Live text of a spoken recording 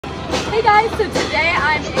Hey guys, so today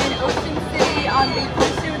I'm in Ocean City on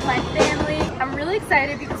vacation with my family. I'm really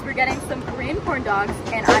excited because we're getting some Korean corn dogs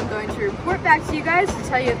and I'm going to report back to you guys to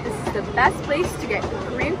tell you if this is the best place to get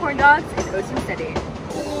Korean corn dogs in Ocean City.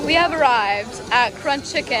 We have arrived at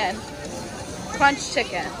Crunchik'n.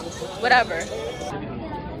 Crunchik'n, whatever.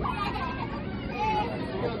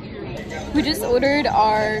 We just ordered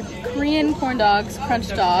our Korean corn dogs, crunch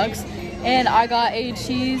dogs, and I got a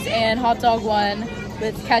cheese and hot dog one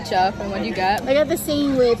with ketchup. And what do you get? I got the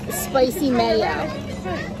same with spicy mayo.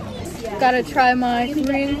 Gotta try my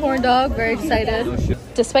Korean corn dog, very excited.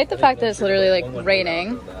 Despite the fact that it's literally like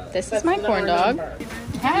raining, this is my corn dog.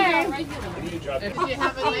 Hey! If you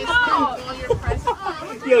have a nice time, all your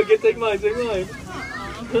presents. Yo, take mine, take mine.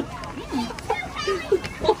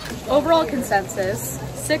 Overall consensus,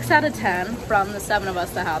 6 out of 10 from the 7 of us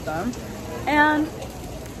that had them. And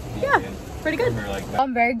yeah, pretty good.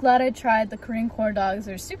 I'm very glad I tried the Korean corn dogs.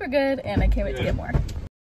 They're super good and I can't wait to get more.